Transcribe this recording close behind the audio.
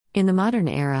In the modern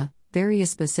era,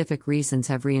 various specific reasons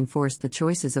have reinforced the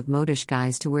choices of modish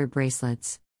guys to wear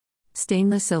bracelets.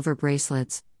 Stainless silver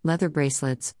bracelets, leather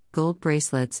bracelets, gold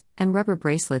bracelets, and rubber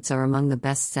bracelets are among the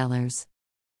best sellers.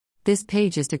 This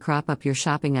page is to crop up your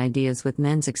shopping ideas with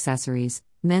men's accessories,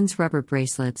 men's rubber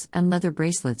bracelets, and leather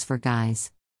bracelets for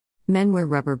guys. Men wear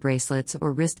rubber bracelets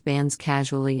or wristbands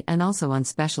casually and also on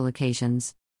special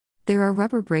occasions. There are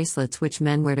rubber bracelets which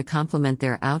men wear to complement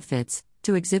their outfits,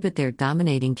 to exhibit their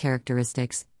dominating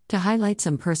characteristics, to highlight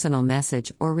some personal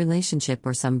message or relationship,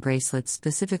 or some bracelets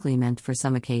specifically meant for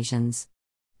some occasions.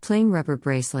 Plain rubber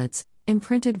bracelets,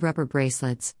 imprinted rubber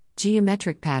bracelets,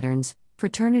 geometric patterns,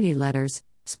 fraternity letters,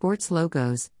 sports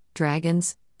logos,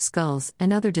 dragons, skulls,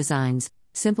 and other designs,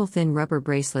 simple thin rubber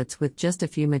bracelets with just a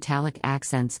few metallic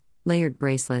accents, layered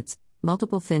bracelets,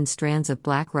 multiple thin strands of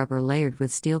black rubber layered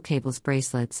with steel cables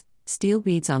bracelets, steel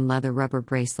beads on leather rubber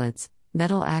bracelets,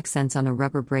 metal accents on a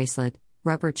rubber bracelet,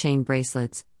 rubber chain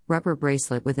bracelets, rubber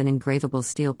bracelet with an engravable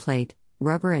steel plate,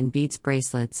 rubber and beads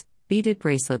bracelets, beaded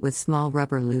bracelet with small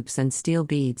rubber loops and steel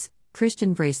beads,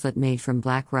 Christian bracelet made from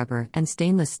black rubber and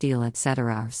stainless steel,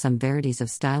 etc. are some varieties of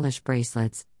stylish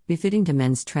bracelets, befitting to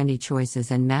men's trendy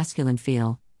choices and masculine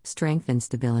feel, strength and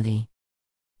stability.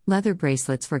 Leather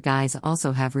bracelets for guys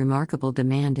also have remarkable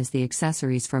demand as the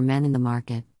accessories for men in the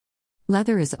market.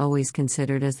 Leather is always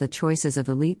considered as the choices of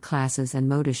elite classes and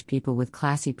modish people with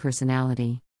classy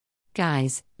personality.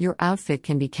 Guys, your outfit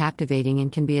can be captivating and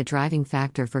can be a driving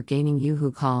factor for gaining you who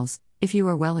calls, if you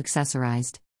are well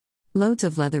accessorized. Loads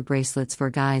of leather bracelets for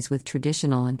guys with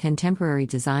traditional and contemporary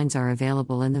designs are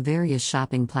available in the various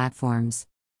shopping platforms.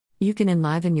 You can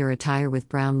enliven your attire with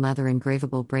brown leather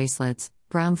engravable bracelets,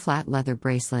 brown flat leather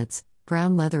bracelets,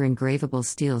 brown leather engravable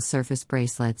steel surface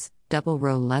bracelets, double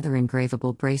row leather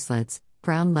engravable bracelets,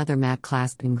 brown leather matte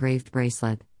clasp engraved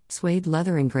bracelet, suede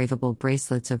leather engravable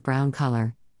bracelets of brown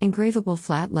color, engravable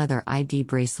flat leather ID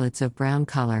bracelets of brown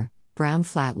color, brown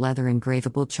flat leather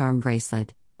engravable charm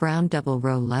bracelet, brown double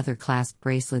row leather clasp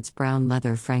bracelets, brown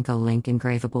leather Franco link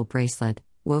engravable bracelet,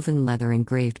 woven leather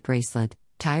engraved bracelet,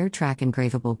 tire track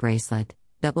engravable bracelet,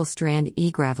 double strand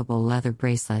e-gravable leather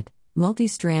bracelet,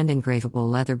 multi-strand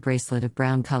engravable leather bracelet of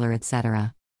brown color,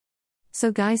 etc. So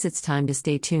guys, it's time to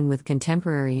stay tuned with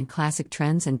contemporary and classic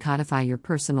trends and codify your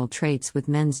personal traits with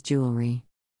men's jewelry.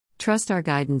 Trust our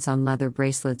guidance on leather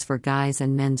bracelets for guys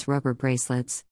and men's rubber bracelets.